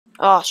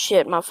Oh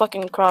shit, my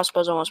fucking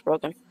crossbow's almost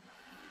broken.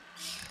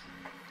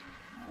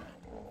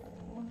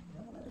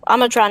 I'm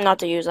gonna try not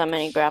to use that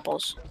many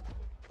grapples.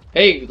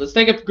 Hey, let's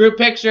take a group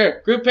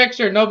picture. Group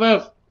picture, no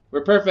move.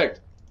 We're perfect.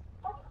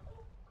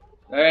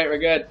 Alright, we're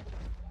good.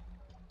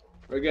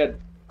 We're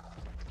good.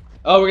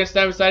 Oh, we're gonna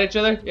stand beside each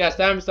other? Yeah,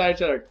 stand beside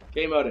each other.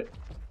 Game mode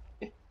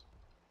it.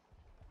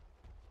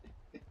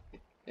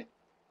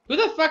 Who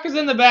the fuck is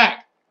in the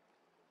back?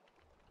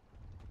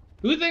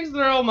 Who thinks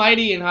they're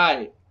almighty and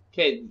high?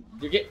 Okay,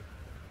 you're get.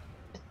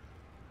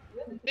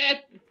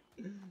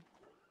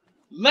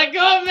 Let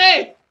go of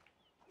me!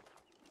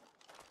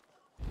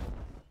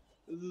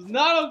 This is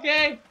not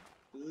okay.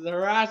 This is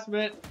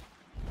harassment.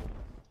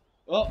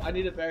 Oh, I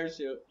need a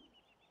parachute.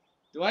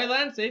 Do I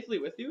land safely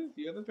with you if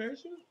you have a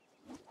parachute?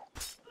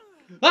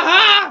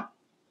 Aha!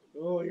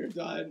 Oh, you're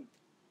done.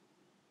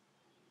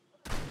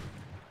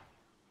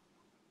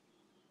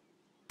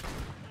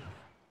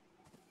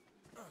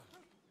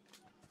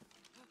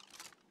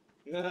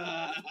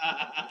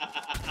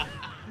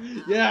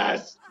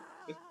 Yes!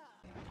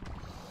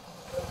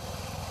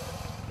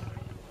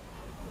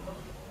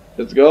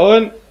 It's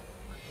going.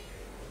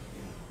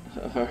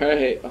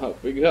 Alright,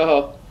 up we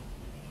go.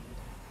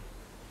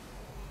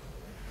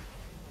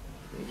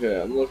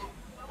 Okay,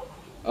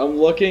 I'm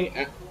looking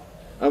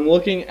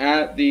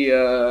at the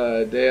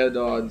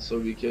Daedon so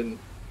we can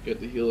get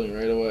the healing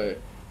right away.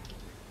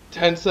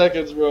 10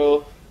 seconds,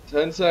 bro.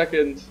 10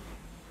 seconds.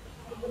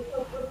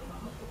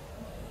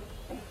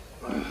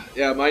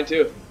 Yeah, mine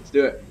too. Let's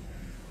do it.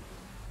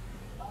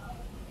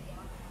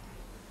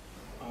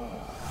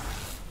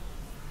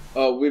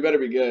 Oh, we better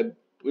be good.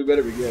 We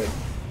better be good.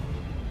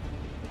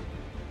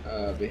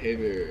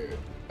 Behavior.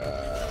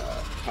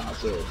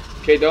 Passive.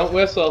 Okay, don't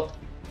whistle.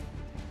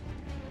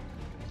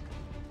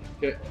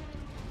 Okay.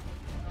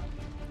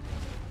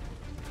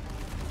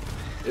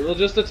 It will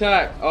just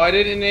attack. Oh, I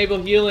didn't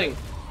enable healing.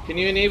 Can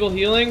you enable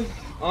healing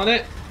on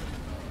it?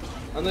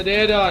 On the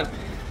Daedon.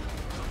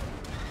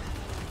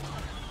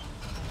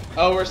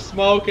 Oh, we're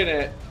smoking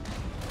it.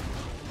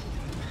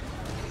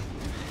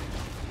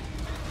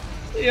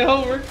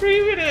 Yo, we're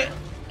creaming it.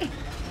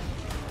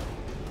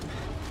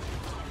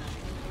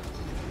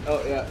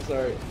 Oh yeah,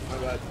 sorry, my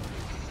bad.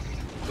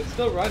 It's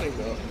still running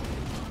though.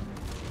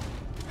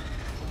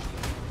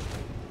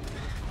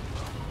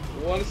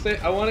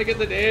 I want to get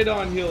the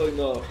Daedon healing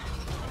though.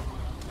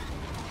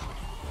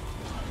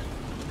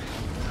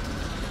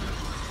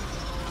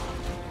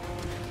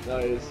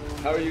 Nice.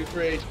 How are you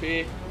for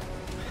HP?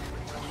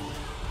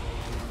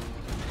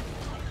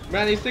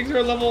 Man, these things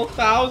are level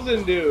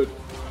 1000, dude.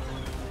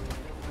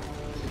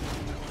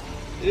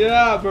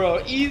 Yeah,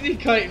 bro. Easy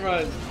kite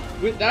runs.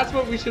 That's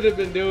what we should have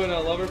been doing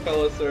on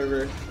Loverfellow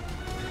server.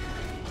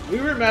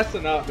 We were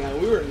messing up, man.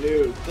 We were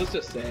noobs. Let's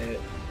just say it.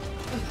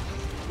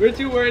 We were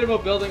too worried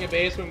about building a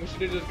base when we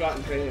should have just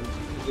gotten trained.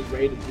 Just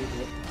raided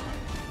people.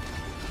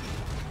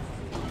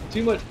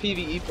 Too much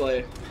PvE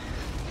play.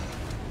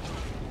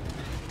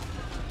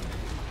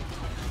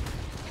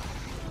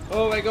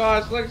 Oh my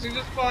gosh, Lexi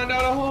just spawned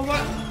out a whole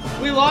bunch.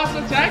 We lost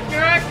a tech,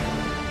 Derek!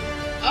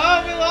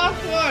 Oh, we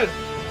lost one!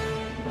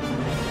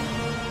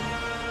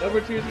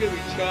 Number 2 is gonna be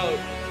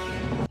choked.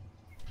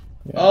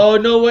 Yeah. Oh,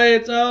 no way,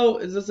 it's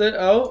out! Is this it?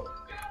 Out?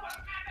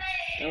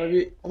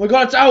 Oh my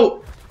god, it's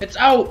out! It's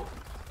out!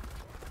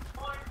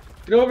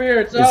 Get over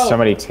here, it's out! Is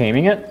somebody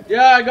taming it?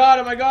 Yeah, I got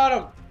him, I got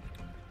him!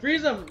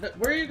 Freeze him!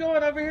 Where are you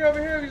going? Over here, over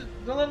here!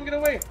 Don't let him get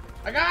away!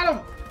 I got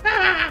him!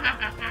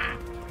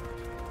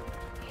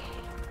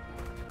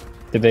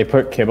 Did they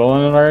put kibble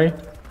in it already? I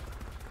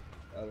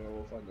don't know,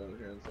 we'll find out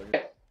here in a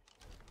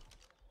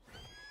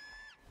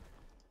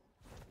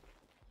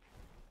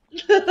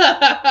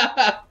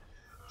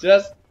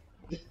second.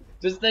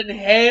 Just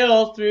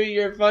inhale through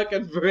your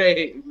fucking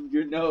brain,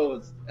 your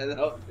nose, and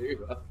out through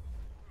your mouth.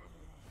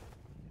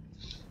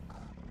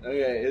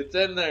 Okay, it's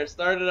in there.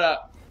 Start it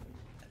up.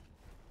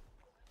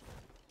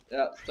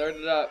 Yeah, start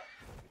it up.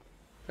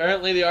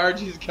 Apparently the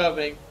RG's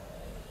coming.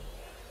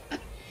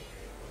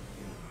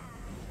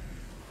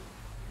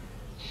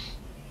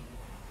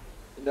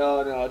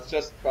 No, it's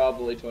just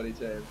probably 20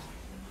 times.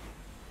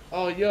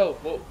 Oh, yo,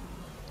 whoa.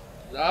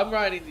 I'm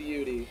riding the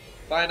Udi.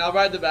 Fine, I'll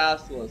ride the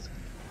Basilisk.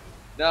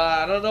 No,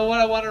 I don't know what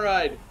I want to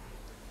ride.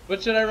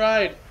 What should I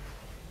ride?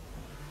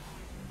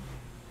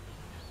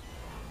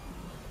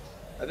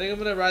 I think I'm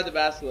gonna ride the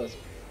Basilisk.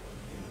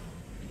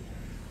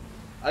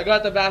 I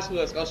got the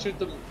Basilisk. I'll shoot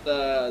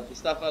the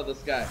stuff out of the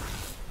sky.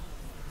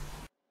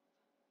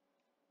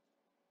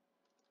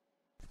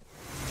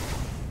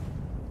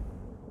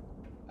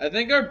 I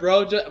think our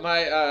bro, the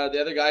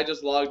other guy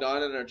just logged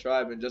on in our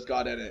tribe and just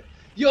got in it.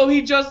 Yo,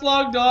 he just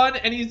logged on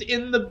and he's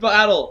in the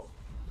battle.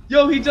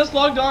 Yo, he just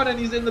logged on and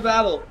he's in the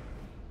battle.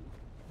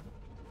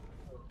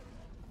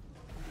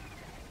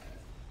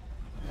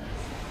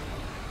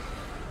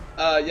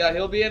 Yeah,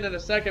 he'll be in a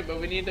second,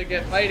 but we need to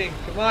get fighting.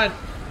 Come on.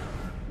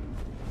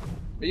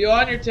 Are you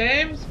on your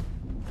tames?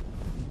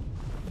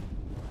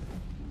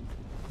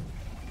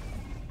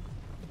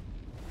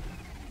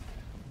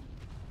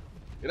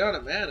 Get on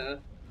a mana.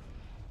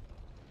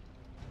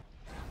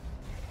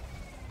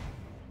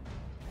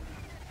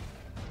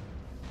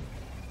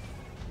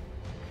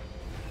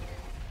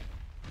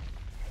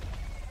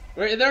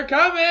 They're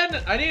coming!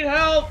 I need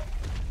help!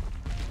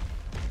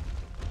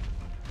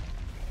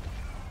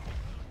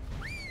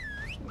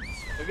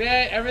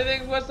 Okay,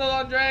 everything's whistle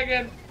on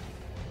dragon.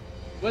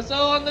 Whistle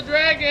on the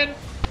dragon!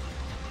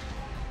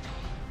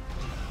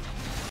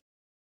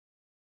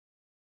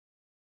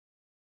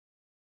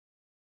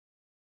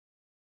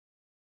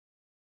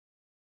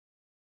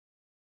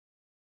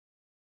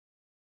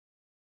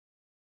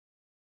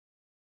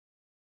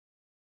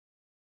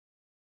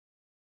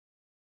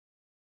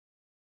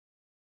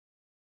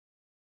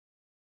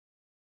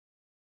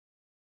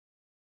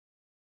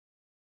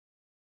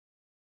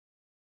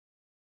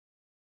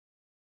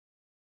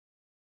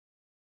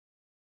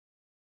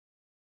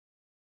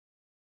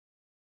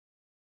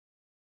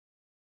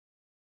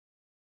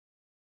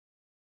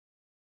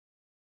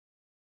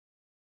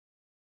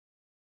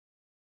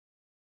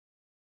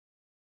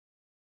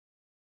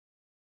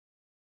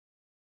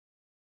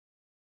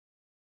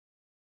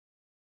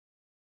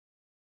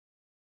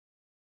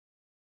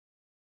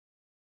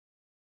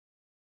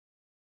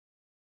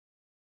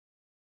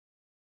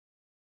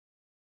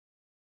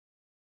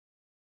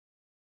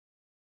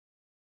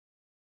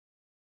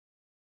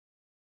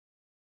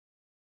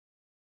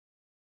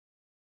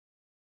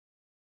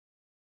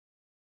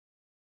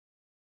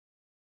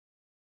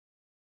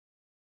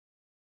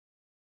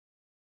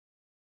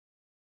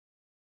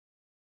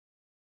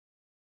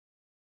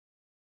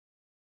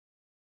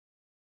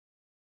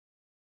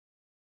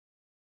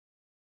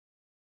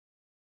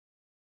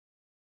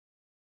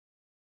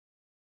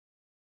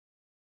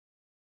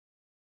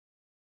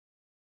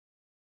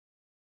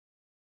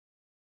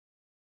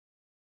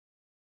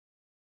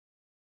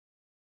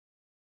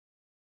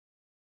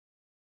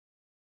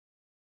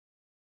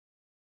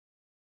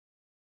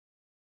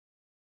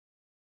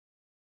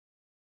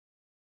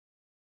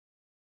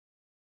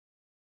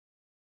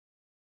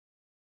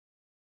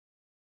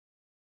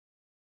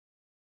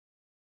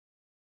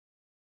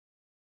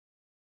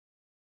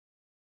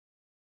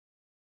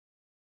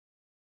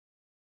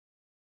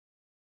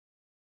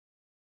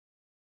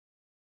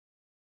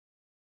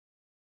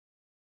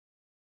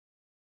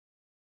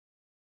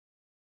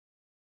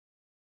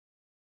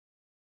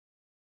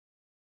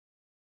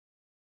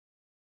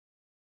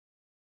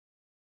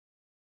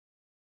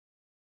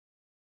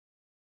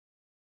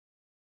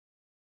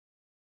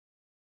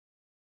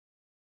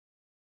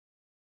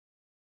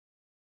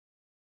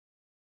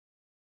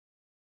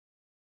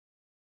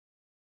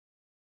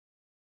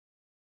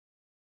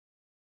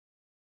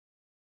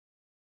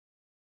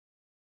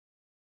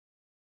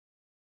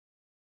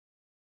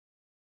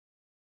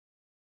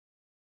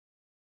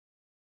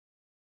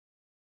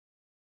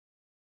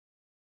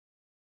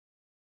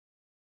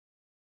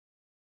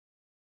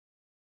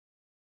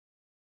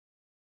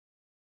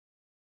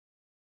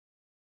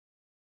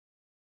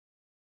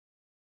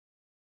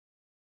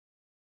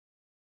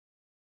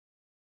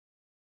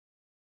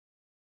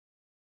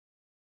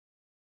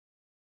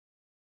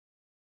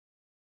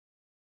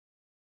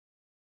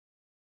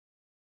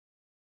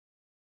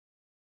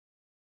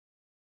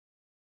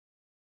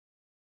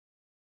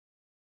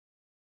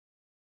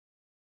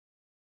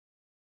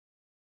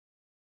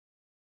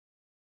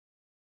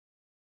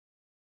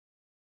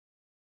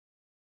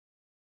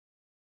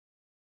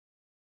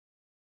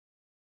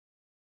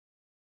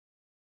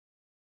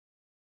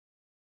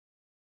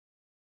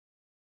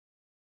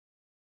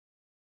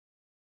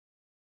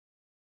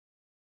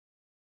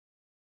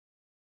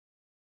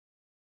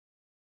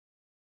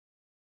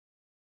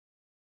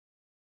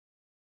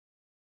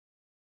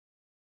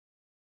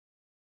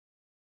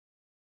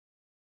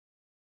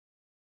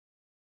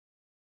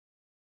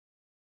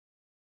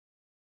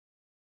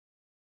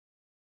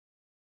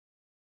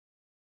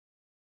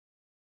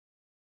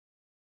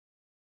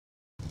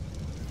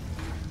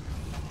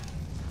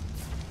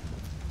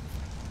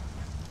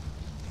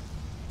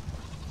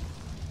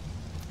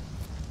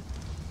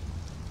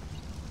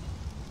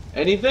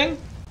 Anything?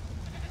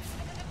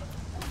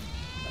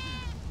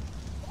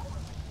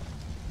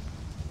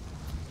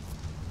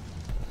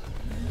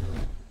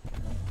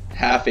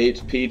 Half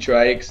HP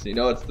trikes, you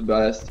know it's the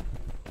best.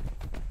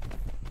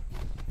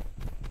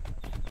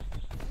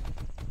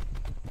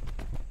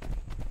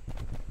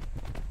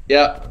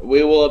 Yeah,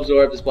 we will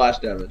absorb the splash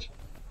damage.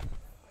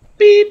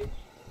 Beep!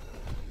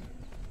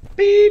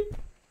 Beep!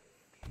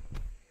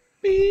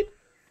 Beep!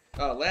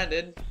 Oh,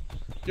 landed.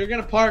 You're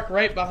gonna park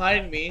right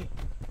behind me.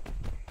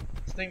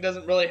 This thing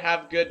doesn't really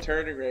have good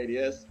turning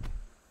radius.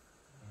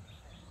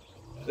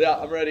 Yeah,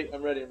 I'm ready.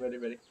 I'm ready. I'm ready.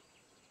 Ready.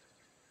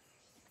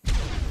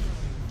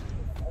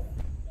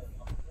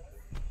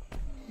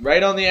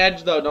 Right on the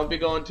edge, though. Don't be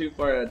going too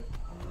far ahead.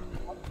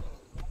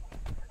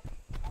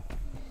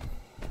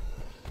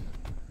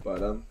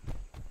 But,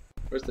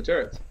 where's the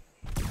turrets?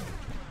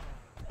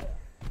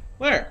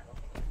 Where?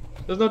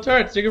 There's no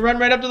turrets. You can run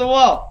right up to the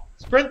wall.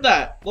 Sprint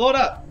that. Blow it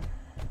up.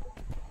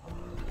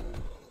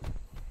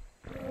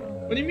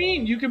 What do you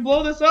mean? You can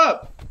blow this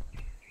up.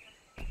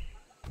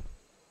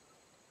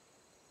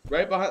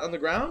 Right behind on the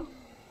ground?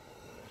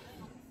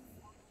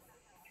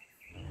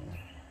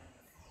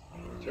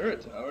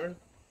 Turret tower?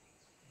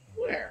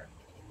 Where?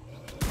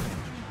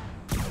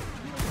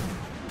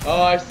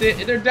 Oh, I see.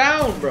 They're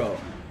down, bro.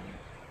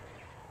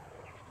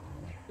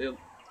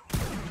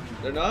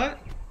 They're not?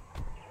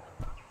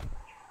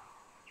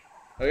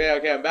 Okay,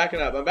 okay, I'm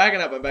backing up. I'm backing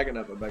up. I'm backing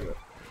up. I'm backing up.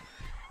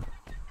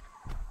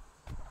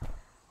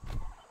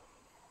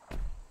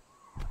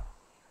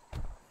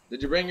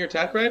 Did you bring your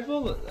attack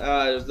rifle?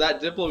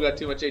 That Diplo got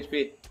too much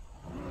HP.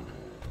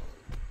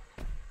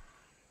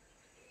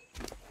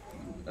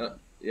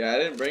 Yeah, I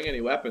didn't bring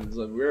any weapons.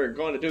 We were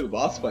going to do the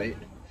boss fight.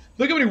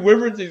 Look how many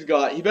wyverns he's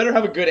got. He better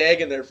have a good egg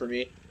in there for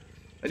me.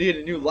 I need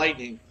a new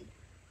lightning.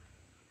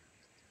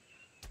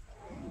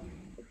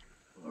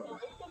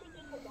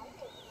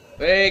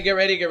 Hey, get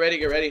ready, get ready,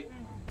 get ready.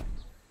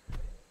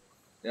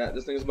 Yeah,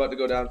 this thing's about to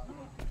go down.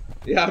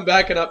 Yeah, I'm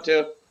backing up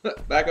too.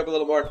 Back up a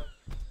little more.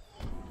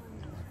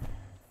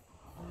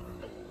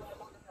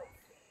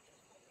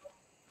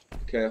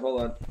 Okay,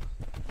 hold on.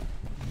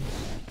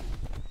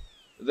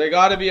 They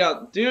gotta be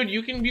out. Dude,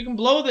 you can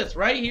blow this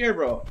right here,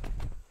 bro.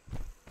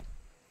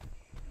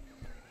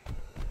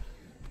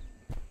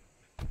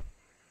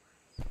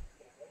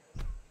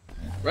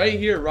 Right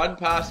here, run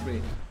past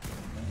me.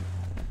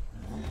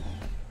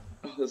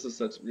 Oh, this is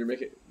such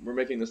we're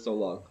making this so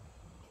long.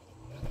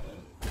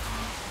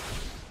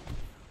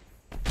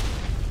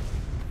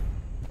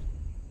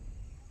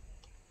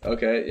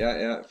 Okay,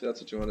 yeah, if that's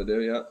what you want to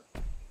do, yeah.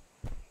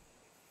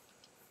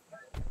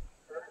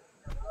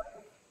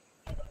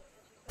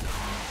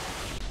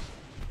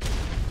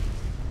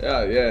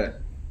 Yeah.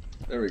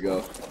 There we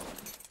go.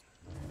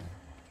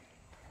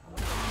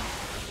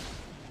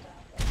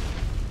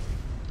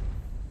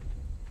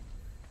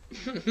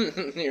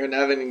 You're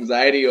having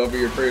anxiety over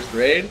your first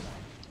raid?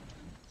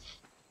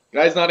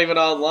 Guy's not even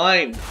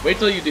online. Wait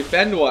till you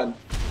defend one.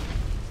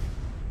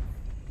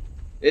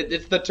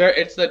 It's the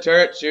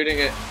turret shooting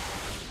it.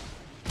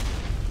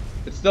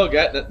 It's still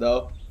getting it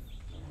though.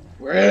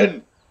 We're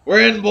in!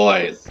 We're in,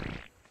 boys!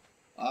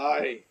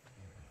 Aye.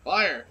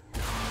 Fire!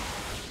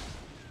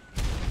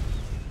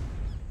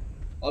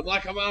 On my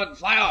command,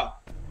 fire!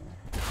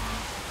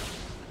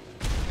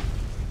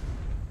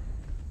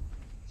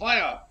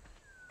 Fire!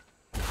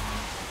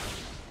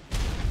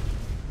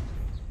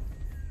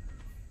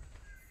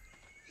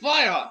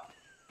 Fire!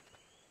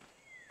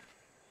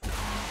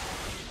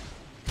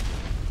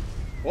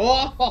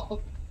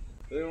 Whoa!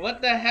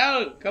 What the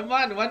hell? Come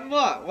on, one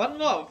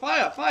more!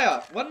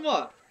 Fire! One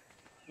more!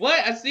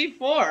 What? A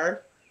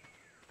C4?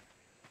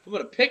 I'm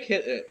gonna pick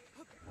hit it.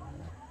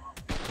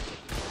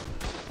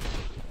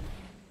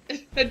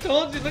 I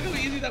told you, look how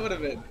easy that would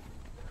have been.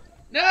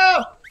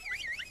 No!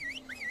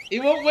 He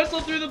won't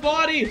whistle through the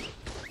body!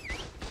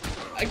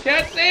 I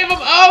can't save him!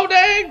 Oh,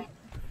 dang!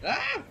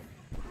 Ah!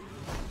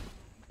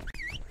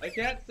 I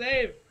can't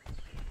save!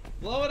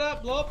 Blow it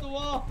up! Blow up the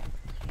wall!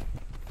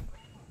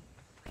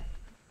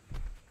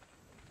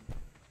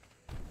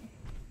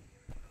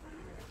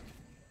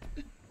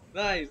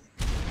 Nice!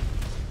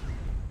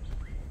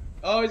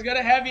 Oh, he's got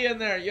a heavy in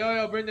there!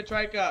 Yo, bring the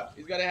trike up!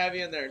 He's got a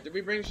heavy in there. Did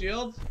we bring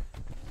shields?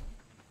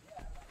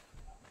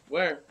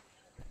 Where?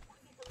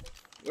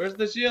 Where's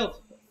the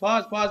shield?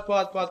 Pause.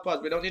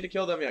 We don't need to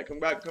kill them yet. Come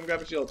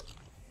grab a shield.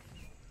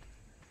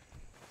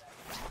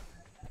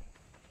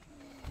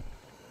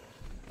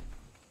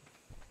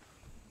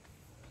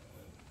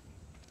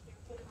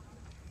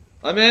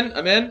 I'm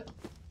in.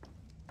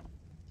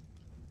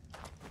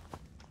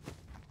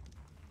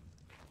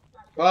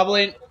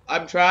 Probably,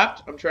 I'm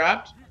trapped. I'm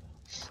trapped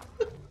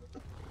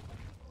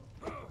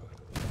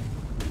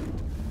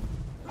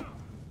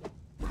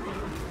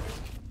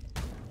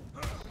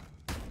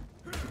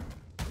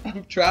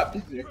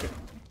in here.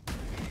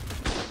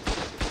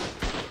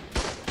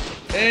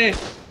 Hey!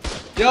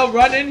 Yo,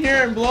 run in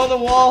here and blow the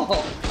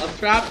wall! I'm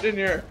trapped in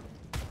here.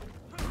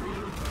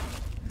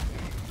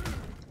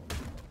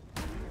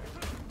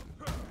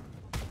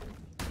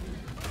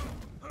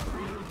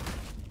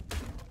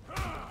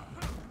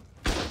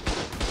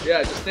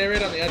 Yeah, just stay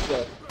right on the edge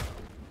though.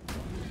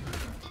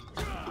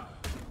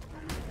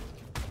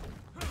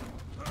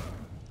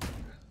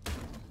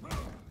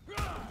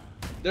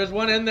 There's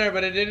one in there,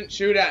 but it didn't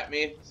shoot at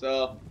me,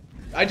 so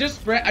I just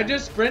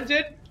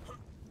sprinted.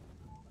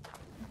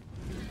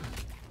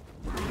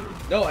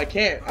 No, I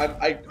can't.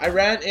 I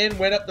ran in,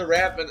 went up the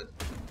ramp, and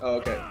oh,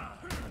 okay.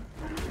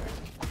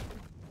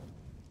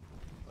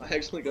 I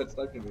actually got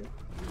stuck in here.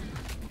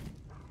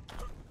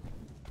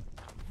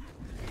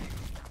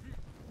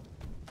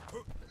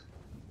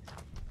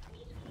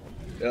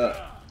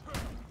 Yeah.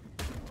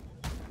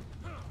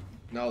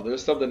 No,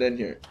 there's something in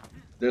here.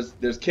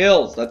 There's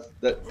kills. That's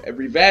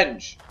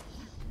revenge.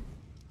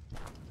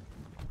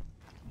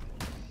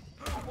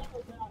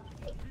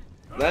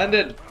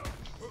 Landon,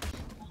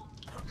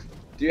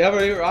 do you have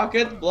any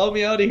rockets? Blow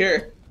me out of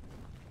here.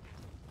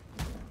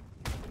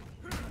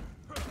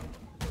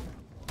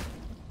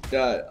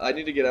 Yeah, I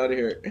need to get out of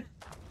here.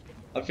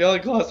 I'm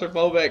feeling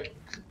claustrophobic.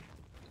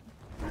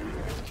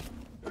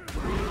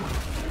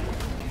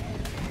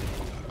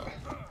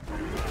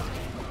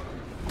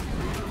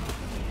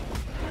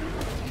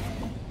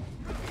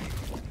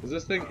 Is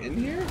this thing in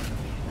here?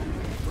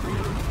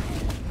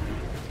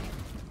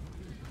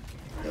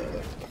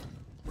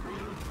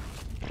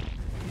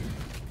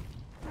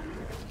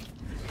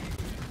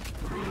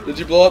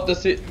 you blow up the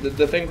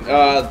thing,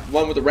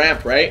 one with the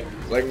ramp, right?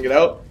 So I can get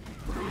out?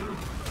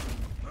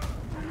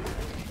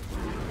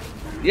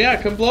 Yeah,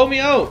 come blow me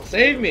out.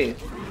 Save me.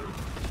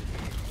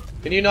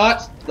 Can you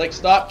not, like,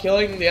 stop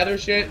killing the other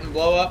shit and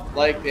blow up,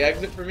 like, the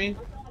exit for me?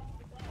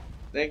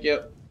 Thank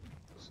you.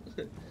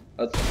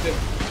 That's good.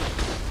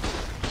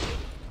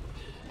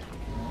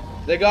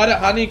 They got it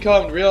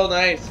honeycombed real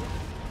nice.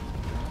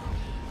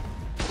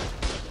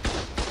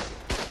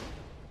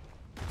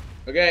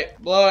 Okay,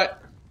 blow it.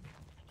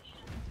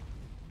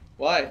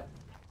 Why?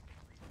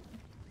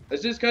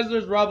 It's just because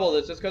there's rubble.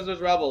 It's just because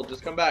there's rubble.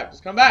 Just come back.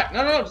 Just come back.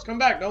 No, just come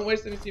back. Don't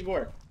waste any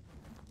C4.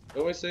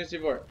 Don't waste any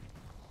C4.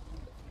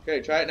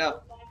 Okay, try it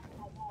now.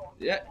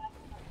 Yeah.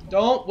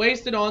 Don't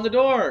waste it on the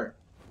door.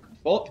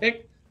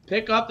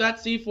 Pick up that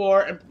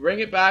C4 and bring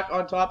it back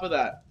on top of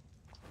that.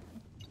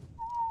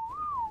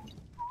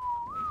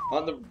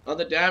 On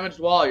the damaged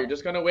wall, you're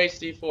just gonna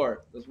waste C4.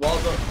 This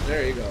wall's up.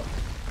 There you go.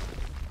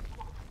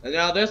 And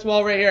now this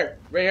wall right here.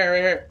 Right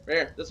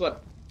here. This one.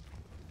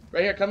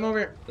 Right here, come over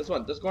here. This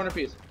one, this corner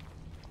piece.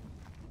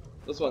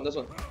 This one.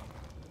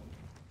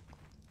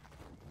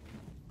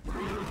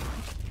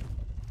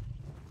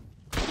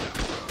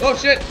 Oh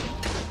shit!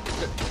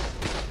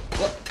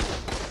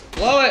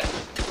 Blow it!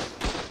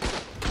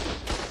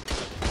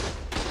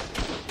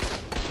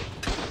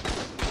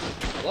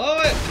 Blow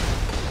it!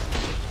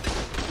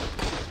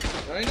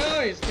 I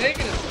know, he's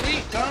taking his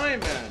sweet time,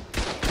 man.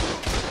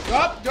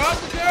 Drop the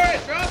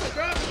turret! Drop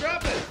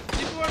it!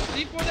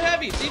 C4 the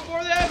heavy!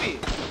 C4 the heavy!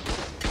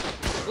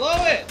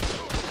 Blow it!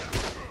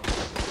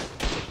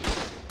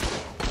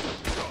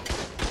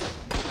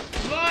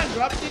 Come on,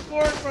 drop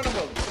C4 in front of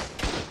him.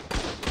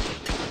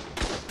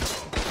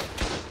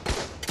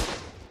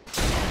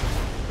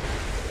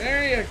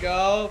 There you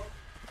go.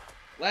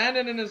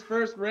 Landon in his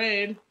first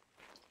raid.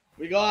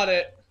 We got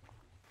it.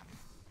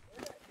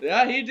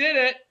 Yeah, he did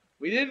it.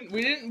 We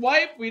didn't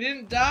wipe, we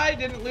didn't die,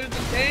 didn't lose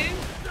the tank.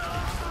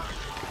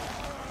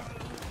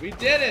 We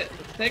did it.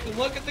 Let's take a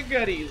look at the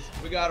goodies.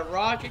 We got a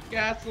rocket,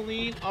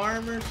 gasoline,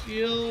 armor,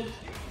 shield,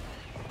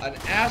 an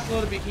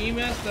assload of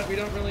behemoths that we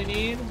don't really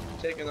need.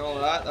 Taking all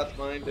of that, that's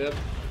mine, Dip.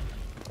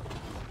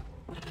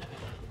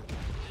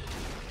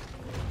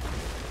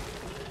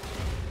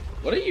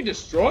 What are you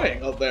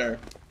destroying out there?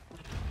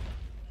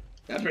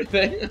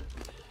 Everything?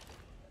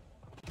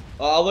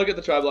 I'll look at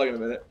the tribe log in a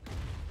minute.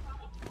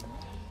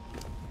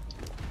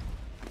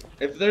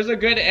 If there's a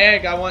good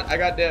egg, I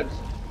got dibs.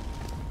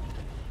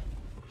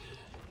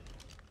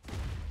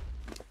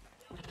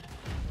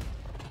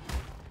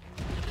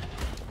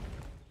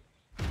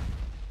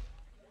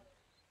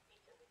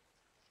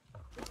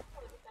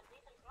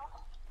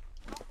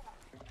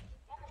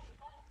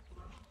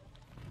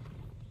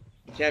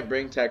 You can't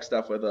bring tech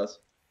stuff with us.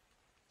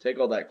 Take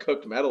all that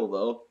cooked metal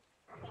though.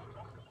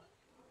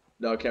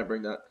 No, I can't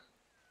bring that.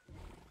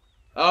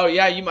 Oh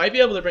yeah, you might be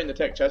able to bring the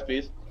tech chest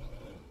piece.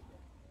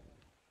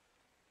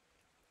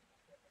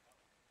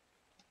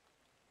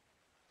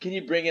 Can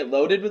you bring it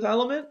loaded with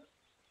element?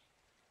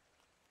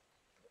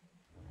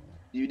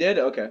 You did?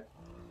 Okay.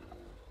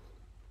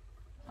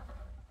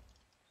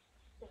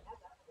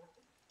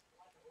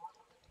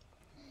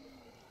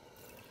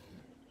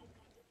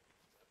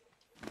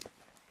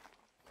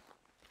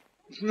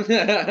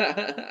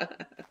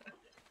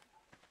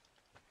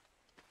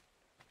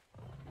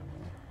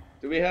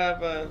 Do we have,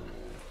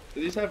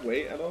 do these have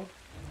weight at all?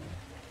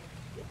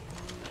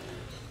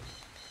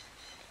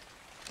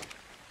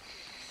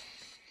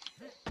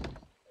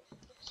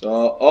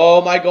 So,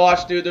 oh my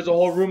gosh, dude, there's a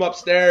whole room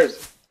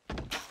upstairs.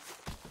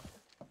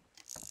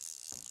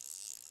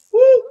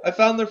 Woo! I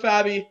found their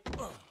Fabby.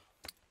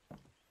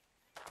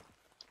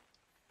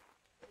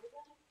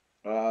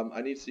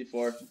 I need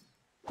C4.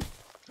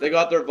 They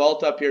got their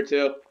vault up here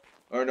too.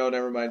 Or no,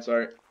 never mind,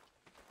 sorry.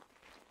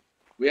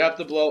 We have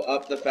to blow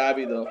up the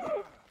Fabby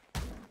though.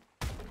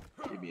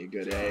 Give me a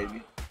good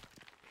egg.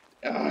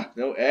 Ah,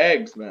 no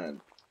eggs,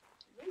 man.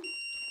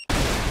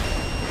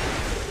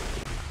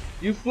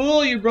 You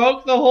fool, you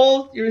broke the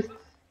whole, you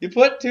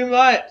put too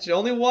much,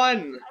 only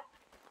one.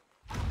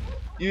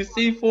 You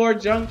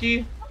C4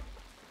 junkie.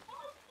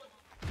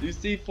 You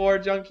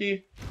C4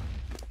 junkie.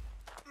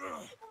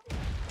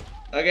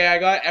 Okay, I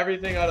got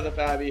everything out of the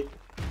Fabby.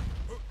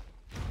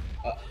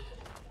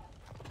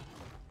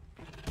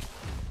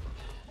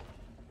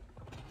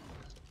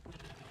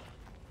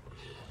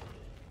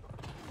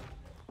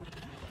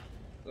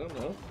 I don't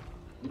know.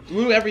 You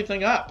blew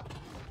everything up.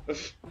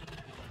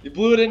 You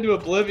blew it into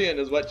oblivion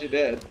is what you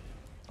did.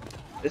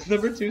 Is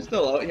number 2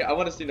 still out? Yeah, I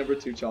want to see number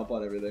 2 chomp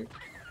on everything.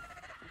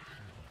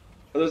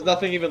 Oh, there's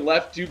nothing even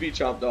left to be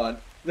chomped on.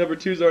 Number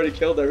 2's already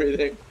killed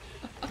everything.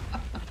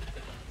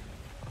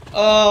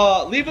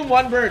 Oh, leave them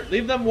one bird.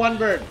 Leave them one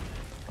bird.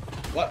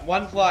 What?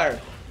 One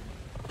flyer.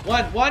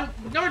 One.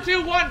 Number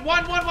 2, one.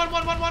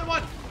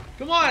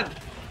 Come on.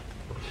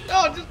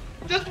 No,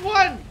 just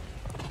one.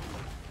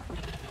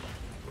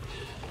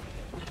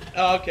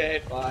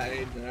 Okay,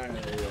 fine.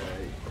 Alright.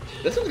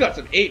 This one's got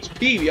some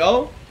HP,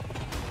 yo.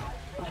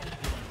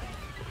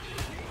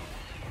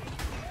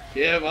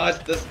 Give us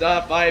the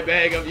stuff, I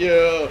beg of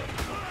you.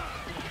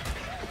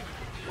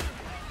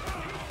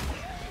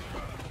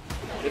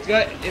 It's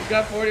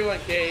got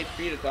 41k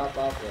HP to top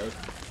off with.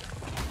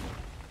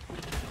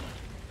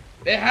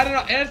 It had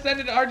it and send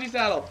it to RG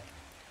saddle.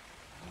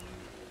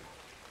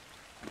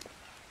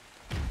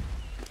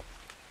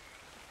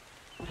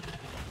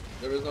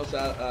 There was no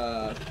saddle.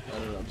 I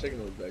don't know. I'm checking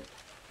those bags.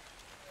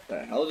 What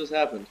the hell just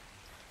happened?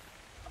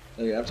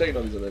 Okay, I'm checking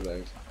all these other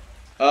bags.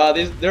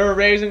 They're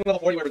raising level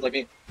 40 weapons like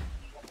me.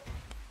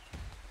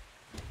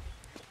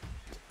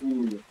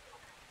 Ooh.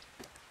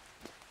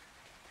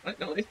 What?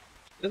 No, it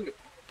doesn't go.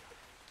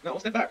 No,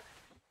 stand back.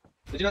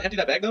 Did you not empty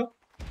that bag though?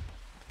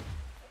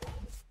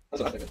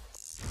 That's what I'm thinking.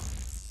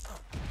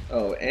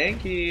 Oh,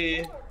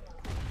 Anki.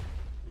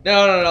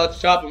 No,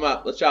 let's chop him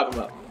up. Let's chop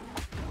him up.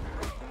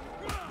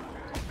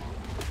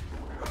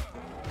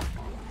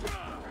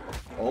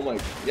 Oh my,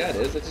 yeah it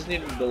is. I just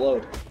needed to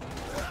load.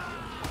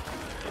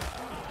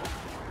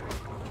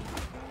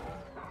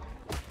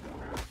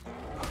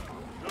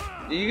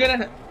 Are you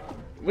gonna,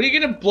 what are you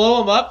gonna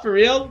blow him up for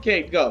real?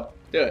 Okay, go.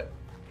 Do it.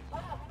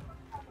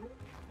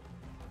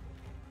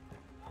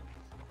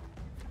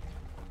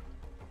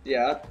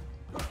 Yeah.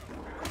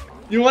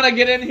 You wanna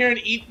get in here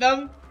and eat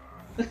them?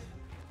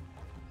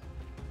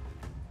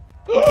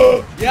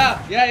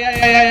 Yeah.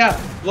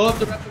 Blow up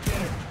the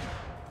replicator.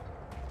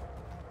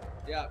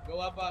 Yeah, go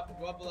up a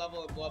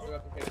level and blow up the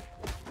replicator.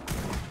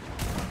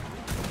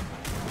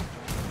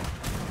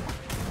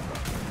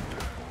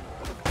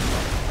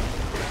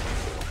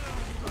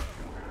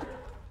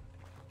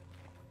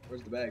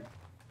 Where's the bag?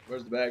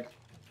 Where's the bag?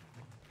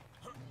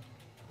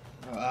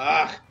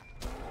 Ah!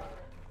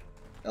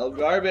 Hell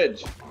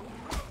garbage.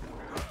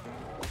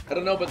 I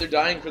don't know, but they're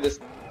dying for this.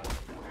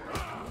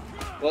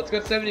 Well, it's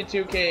got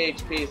 72k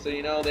HP, so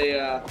you know they,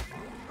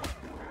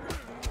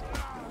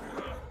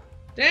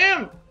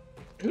 Damn!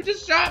 Who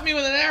just shot me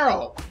with an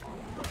arrow?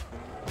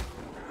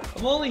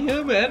 I'm only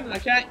human. I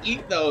can't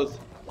eat those.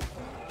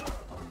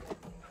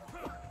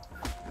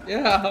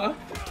 Yeah.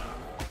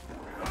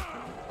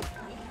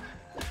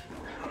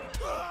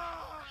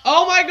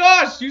 Oh my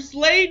gosh! You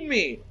slayed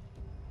me!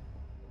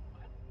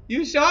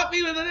 You shot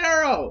me with an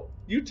arrow!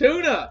 You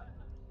tuna!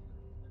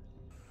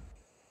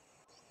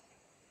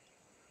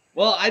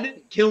 Well, I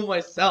didn't kill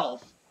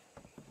myself.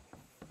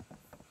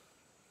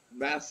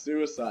 Mass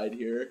suicide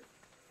here.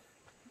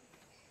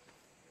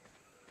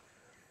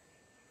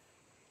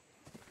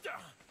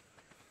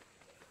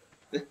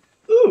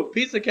 Ooh,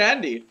 piece of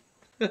candy.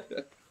 Ooh,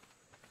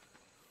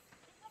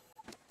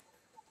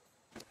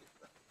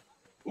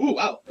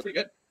 wow, that's pretty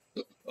good.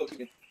 Oh, excuse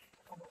me.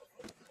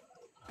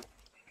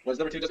 Was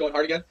number 2 just going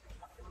hard again?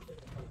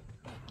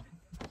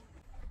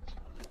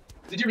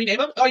 Did you rename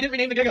him? Oh, you didn't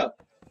rename the Giga.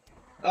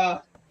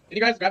 Can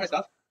you guys grab my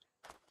stuff?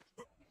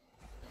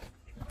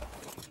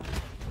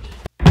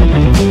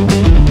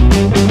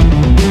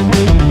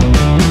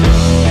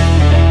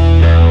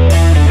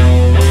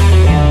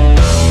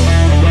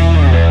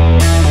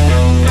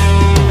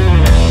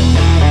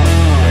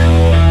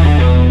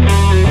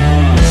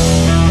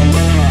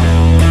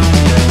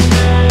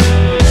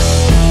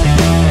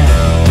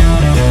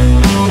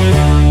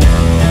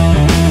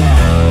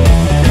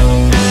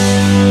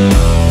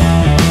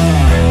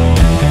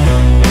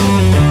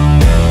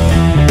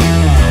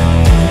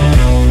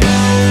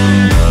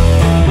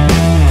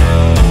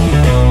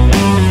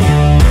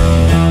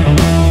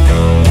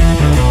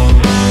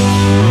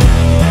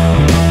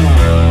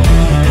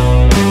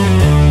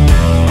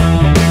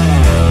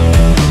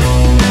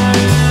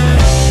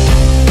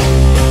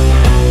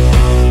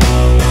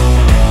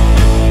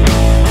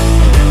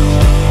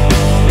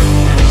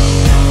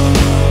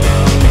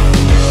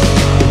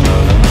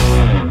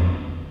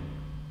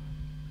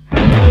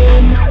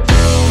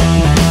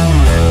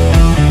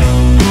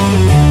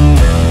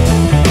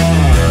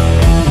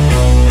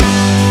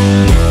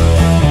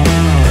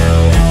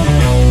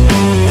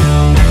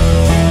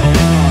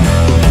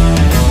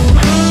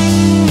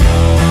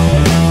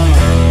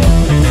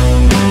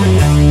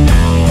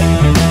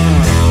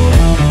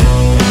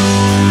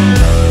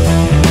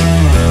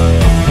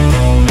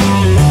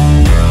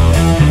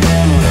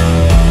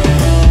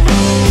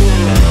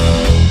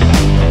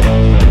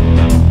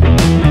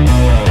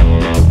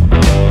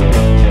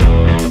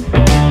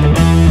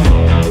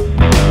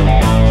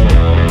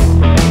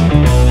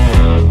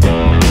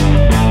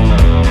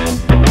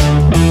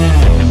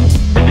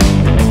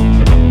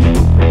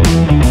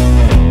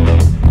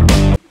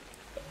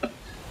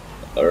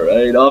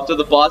 Alright, off to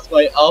the boss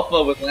fight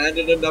Alpha with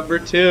Landon at number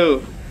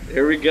 2.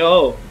 Here we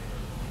go.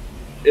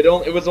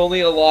 It was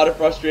only a lot of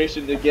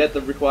frustration to get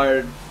the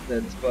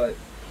requirements, but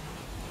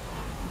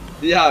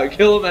yeah,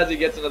 kill him as he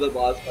gets another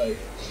boss fight.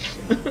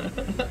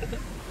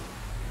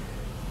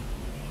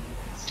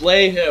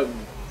 Slay him!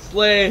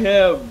 Slay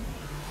him!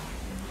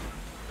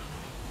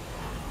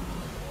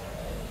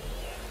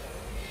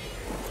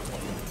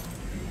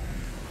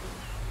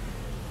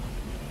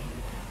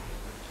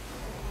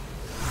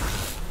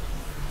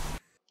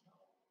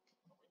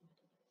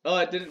 Oh,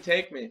 it didn't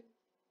take me.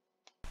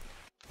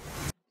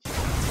 No,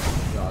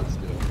 let's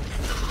do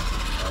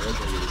it.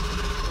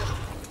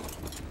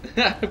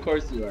 Of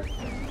course you are.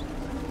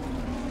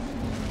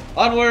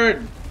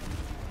 Onward!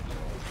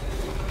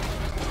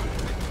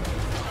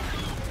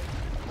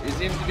 He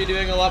seems to be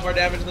doing a lot more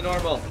damage than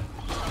normal.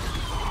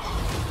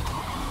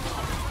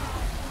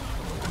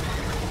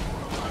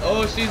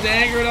 Oh, she's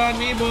angered on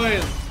me,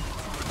 boys.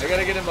 I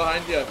gotta get in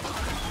behind you.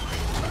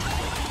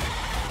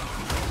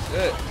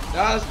 Good.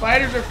 Nah, the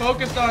spiders are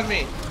focused on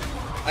me.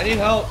 I need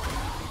help.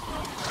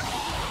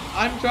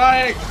 I'm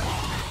trying.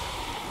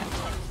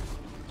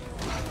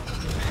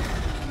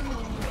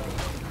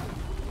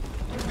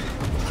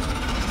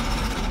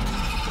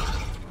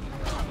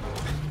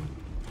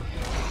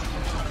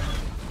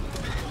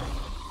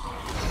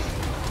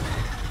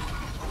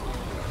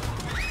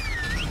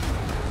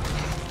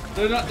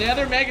 They're not, the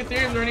other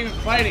Megatheriums aren't even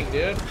fighting,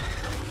 dude.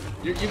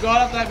 You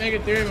got off that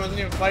Megatherium, wasn't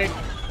even fighting.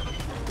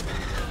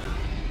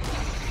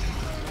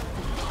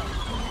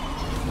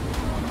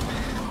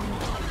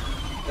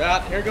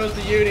 Yeah, here goes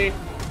the Yudi.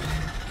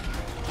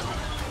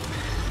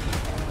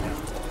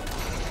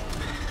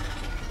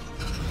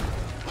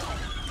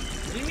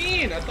 What do you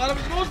mean? I thought I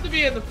was supposed to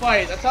be in the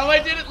fight. That's how I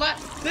did it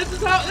last.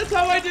 That's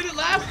how I did it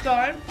last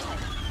time.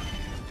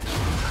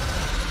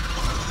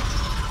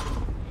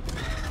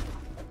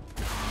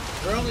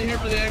 We're only here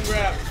for the end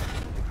grab.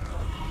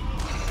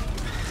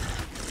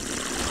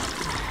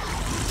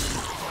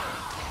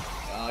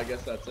 I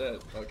guess that's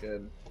it.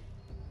 Fucking.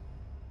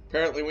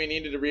 Apparently we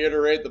needed to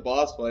reiterate the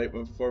boss fight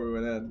before we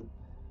went in.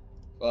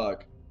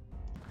 Fuck.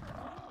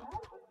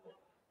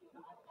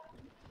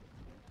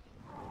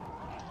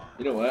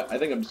 You know what? I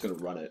think I'm just gonna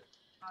run it.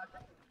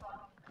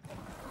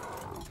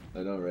 I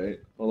know, right?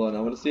 Hold on,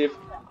 I wanna see if...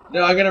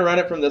 No, I'm gonna run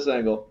it from this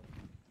angle.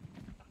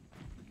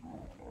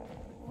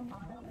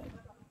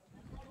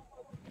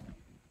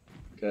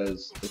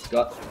 Because it's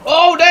got...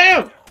 Oh,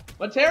 damn!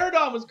 My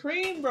Pterodon was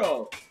cream,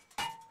 bro!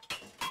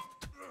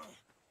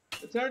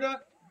 The Pterodon...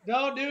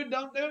 No, dude,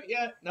 don't do it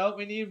yet. No,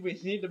 we need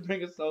to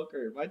bring a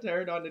soaker. My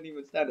Pterodon didn't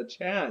even stand a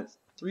chance.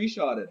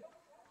 3-shotted.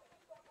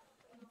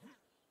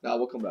 Nah,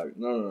 we'll come back.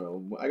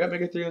 No. I got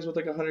Megatheriums with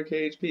like 100k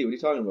HP. What are you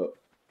talking about?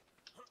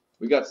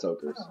 We got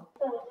soakers.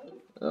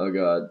 Oh,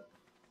 God.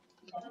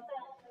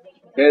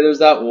 Okay, there's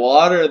that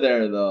water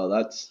there, though.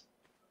 That's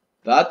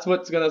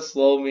what's gonna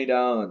slow me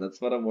down. That's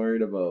what I'm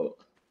worried about.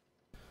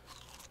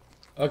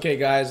 Okay,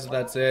 guys,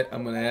 that's it.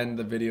 I'm gonna end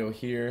the video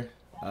here.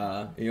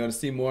 You want to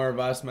see more of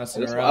us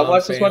messing around? I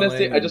just want to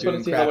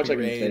see how much I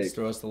can raids, take.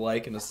 Throw us a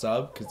like and a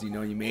sub, because you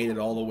know you made it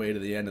all the way to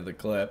the end of the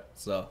clip.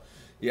 So,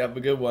 you have a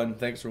good one.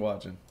 Thanks for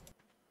watching.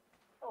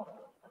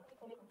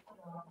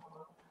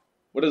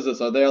 What is this?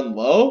 Are they on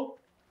low?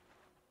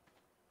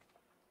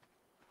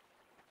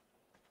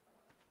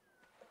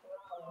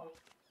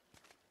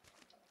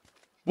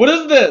 What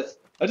is this?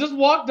 I just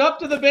walked up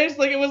to the base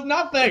like it was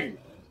nothing.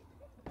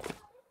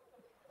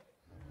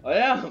 I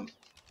am.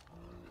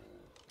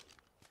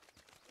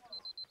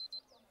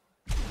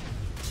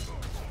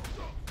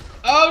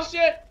 Oh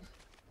shit!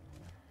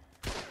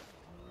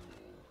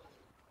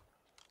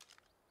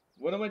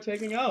 What am I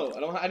taking out?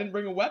 I didn't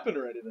bring a weapon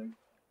or anything.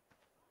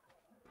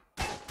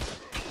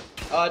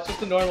 It's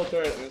just a normal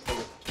turret. I'm gonna take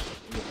it.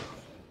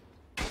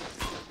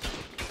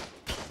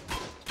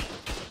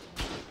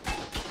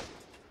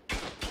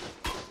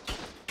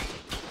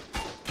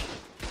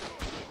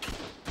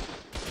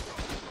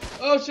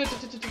 Oh shit!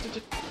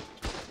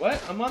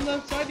 What? I'm on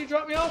the side you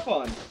dropped me off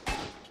on.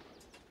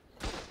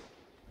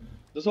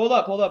 Just hold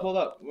up.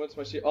 What's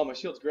my shield? Oh, my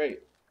shield's great.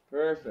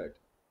 Perfect.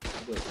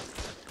 Good.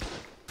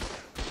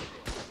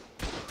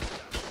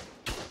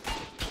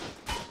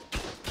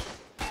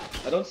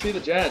 I don't see the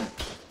gen.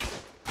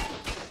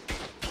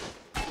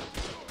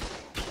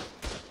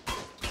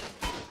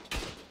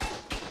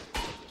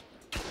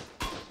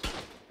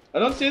 I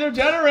don't see their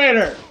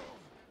generator.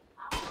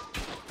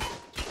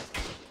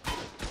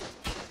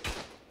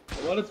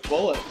 I want its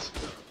bullets.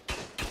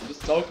 I'm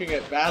just soaking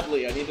it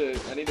badly. I need to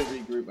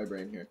regroup my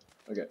brain here.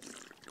 Okay.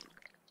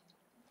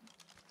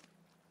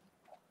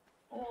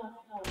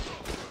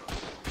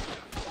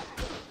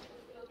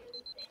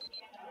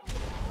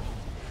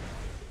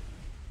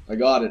 I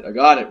got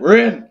it. We're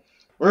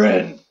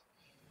in.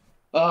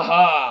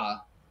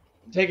 Aha!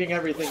 I'm taking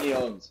everything he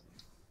owns.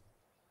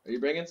 Are you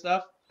bringing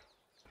stuff?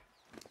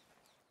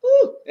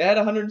 Woo! It had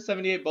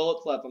 178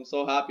 bullets left. I'm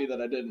so happy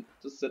that I didn't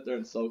just sit there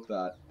and soak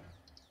that.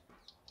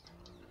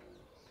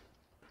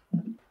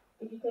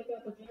 Did you take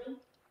out the gen?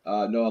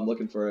 No, I'm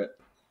looking for it.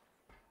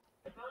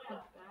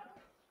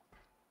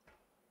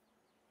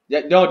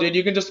 Yeah, no, dude,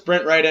 you can just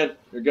sprint right in.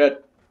 You're good.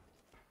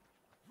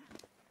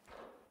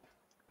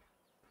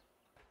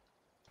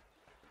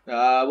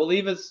 We'll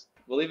leave his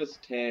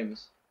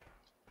tames.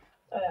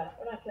 Oh yeah,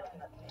 we're not killing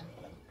that man.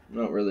 I'm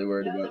not really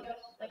worried about it.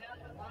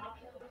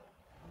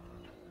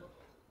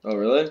 Oh,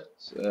 really?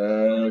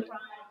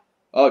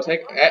 Oh,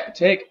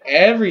 take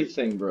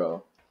everything,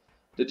 bro.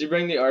 Did you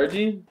bring the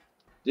RG?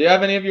 Do you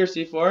have any of your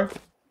C4?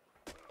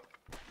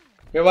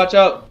 Here, watch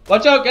out!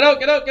 Watch out! Get out!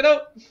 Get out! Get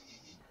out!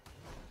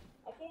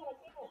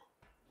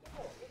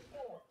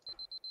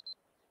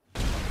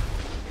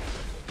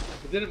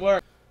 It didn't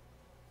work.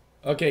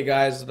 Okay,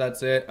 guys,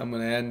 that's it. I'm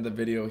gonna end the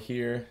video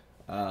here.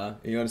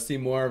 You want to see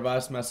more of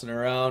us messing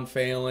around,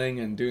 failing,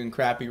 and doing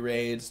crappy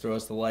raids? Throw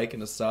us a like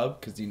and a sub,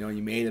 because you know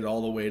you made it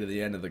all the way to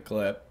the end of the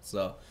clip.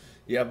 So,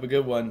 you have a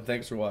good one.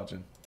 Thanks for watching.